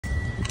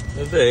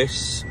Now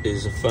this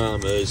is a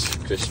farmer's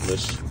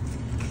Christmas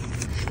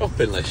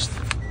shopping list.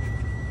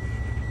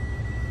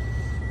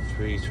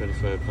 3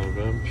 £25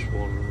 ramps,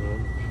 1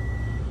 ramp,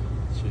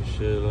 2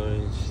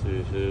 sirloins,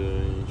 3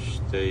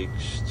 sirloins,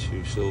 steaks,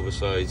 2 silver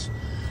sides,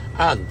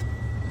 and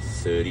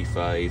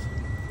 35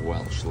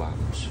 Welsh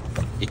lambs.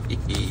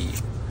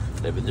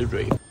 Living the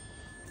dream.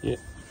 Yeah,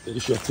 bit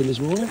of shopping this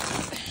morning.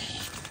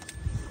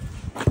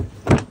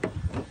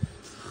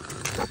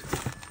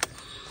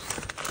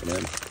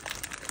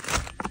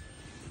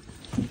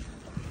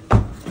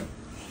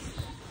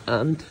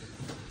 And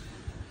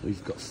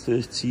we've got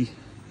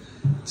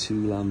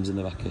 32 lambs in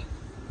the back here.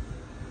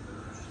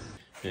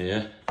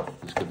 Yeah,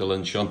 let's get the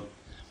lunch on.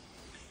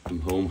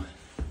 From home.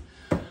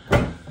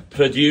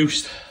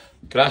 Produced,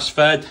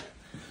 grass-fed,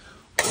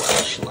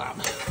 Welsh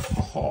lamb.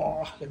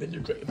 Oh, living the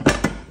dream.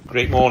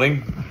 Great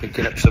morning,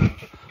 picking up some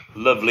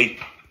lovely,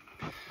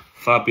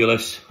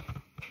 fabulous,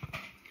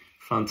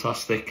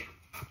 fantastic,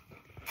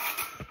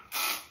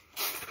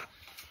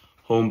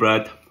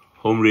 homebred,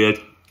 home-reared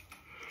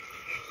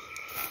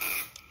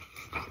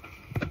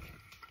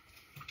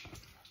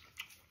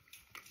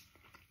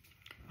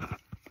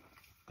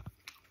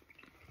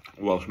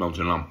Welsh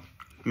mountain lamb.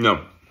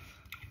 No,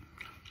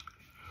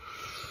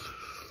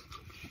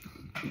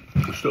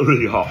 it's still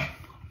really hot.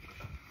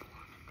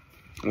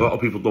 A lot of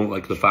people don't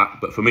like the fat,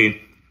 but for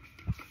me,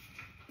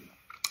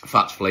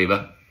 fat's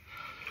flavour.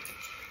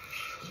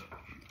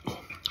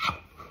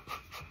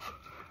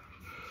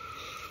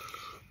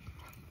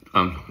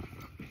 And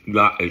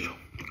that is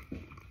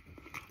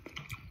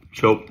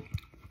so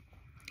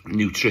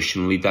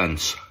nutritionally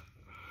dense,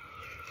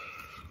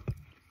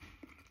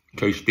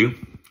 tasty,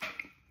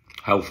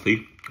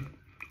 healthy,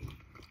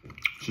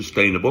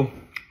 sustainable,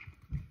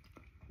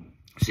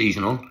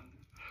 seasonal,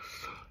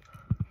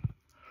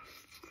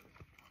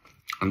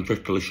 and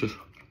just delicious.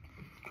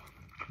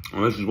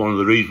 And this is one of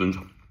the reasons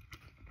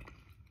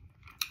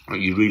that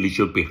you really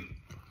should be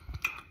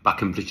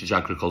back in British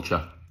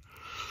agriculture,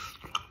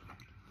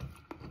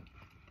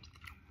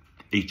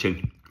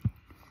 eating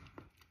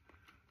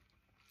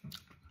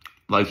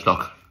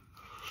livestock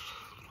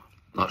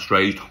that's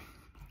raised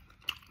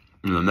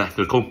in an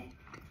ethical,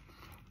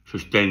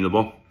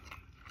 sustainable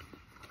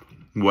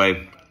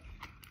way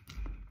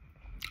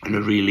in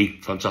a really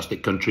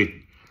fantastic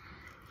country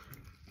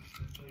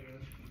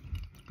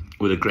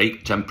with a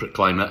great temperate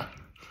climate,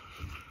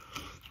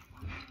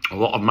 a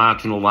lot of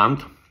marginal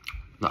land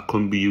that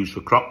couldn't be used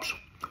for crops,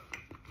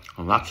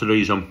 and that's the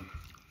reason.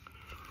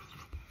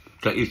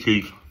 Get your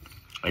teeth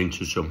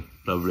into some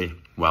lovely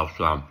Welsh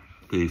lamb,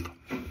 beef,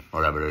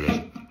 whatever it is.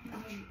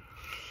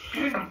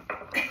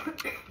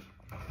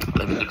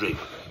 Living the dream.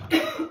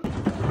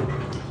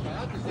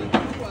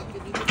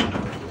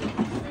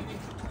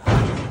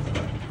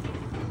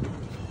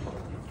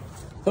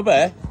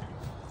 Vabbè?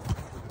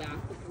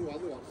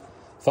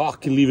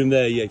 Fucking leave him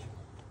there, yeah.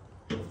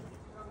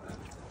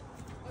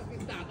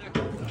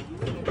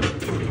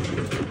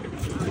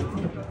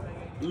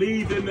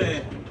 Leave him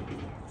there.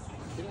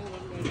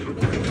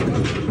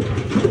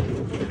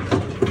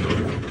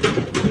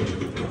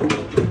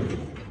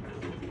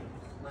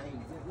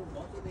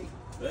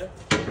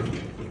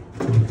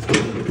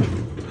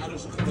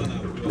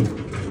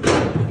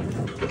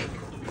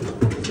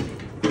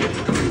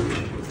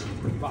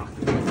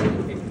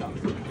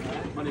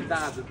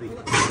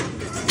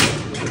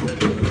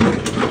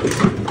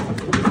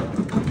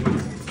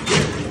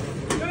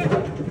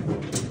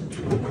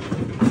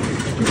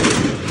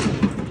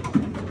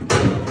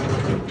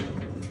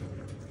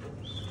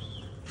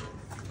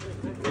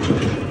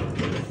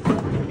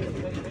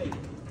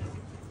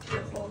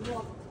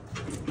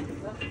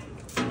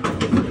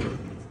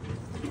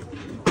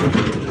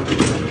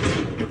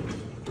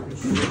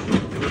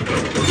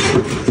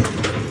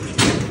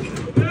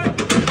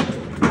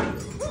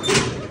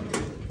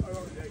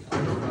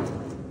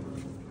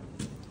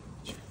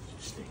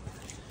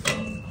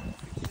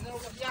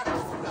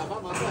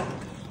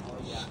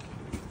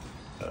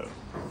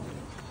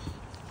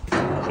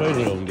 Try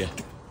the longer.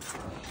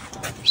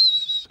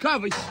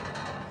 Carvis!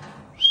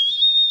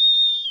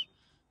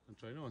 I'm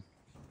trying on.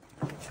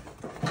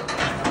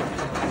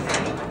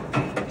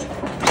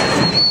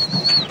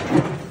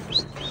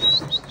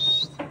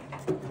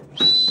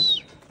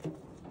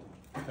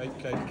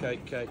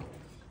 Cake.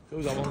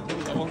 Who's that one?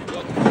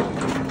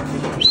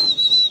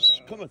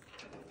 Come on.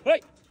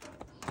 Hey!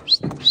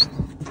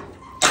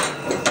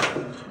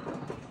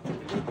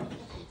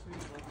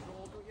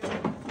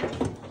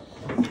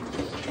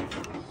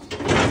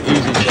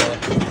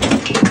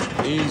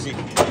 Easy.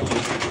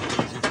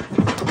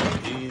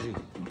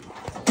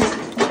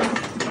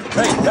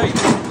 Hey.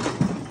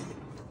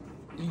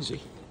 Easy.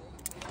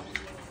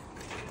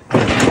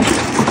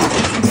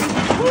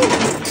 Woo.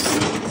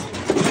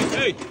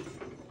 Hey.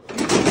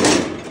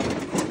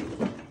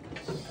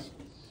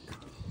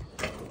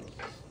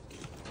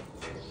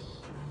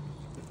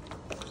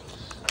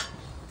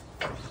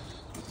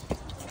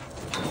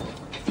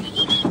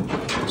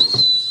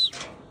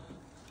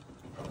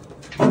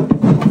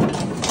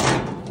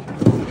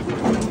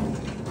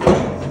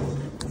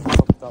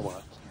 That one.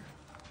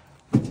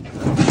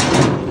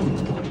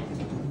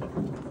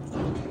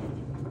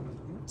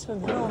 Lick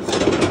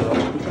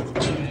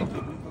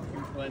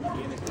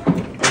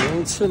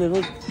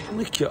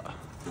it.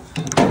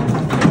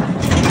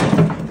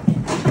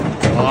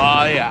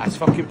 Oh yeah, it's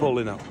fucking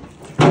pulling up.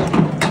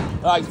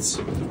 Right.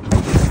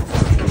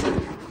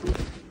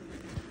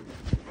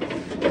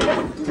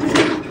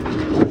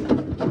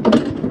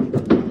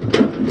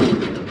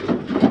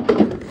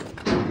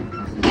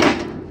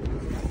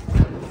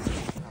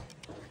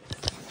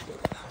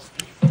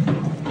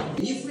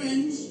 Your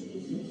friends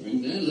and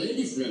their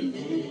lady friend.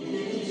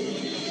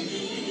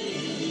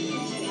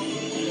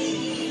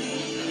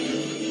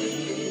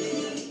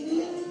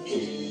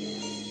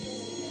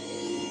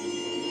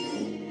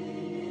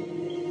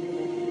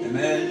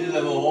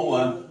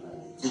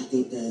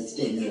 Happy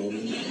birthday,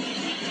 Norman.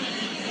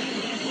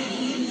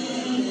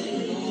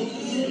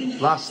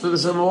 Last of the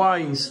summer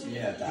wines.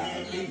 Yeah,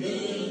 Dad. Happy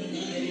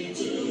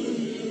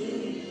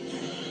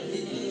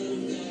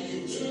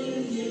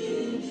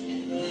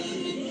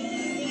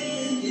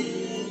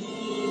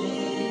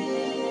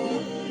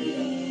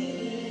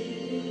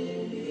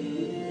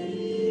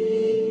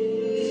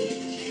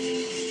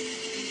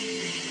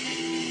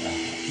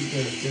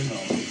birthday,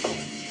 Norman.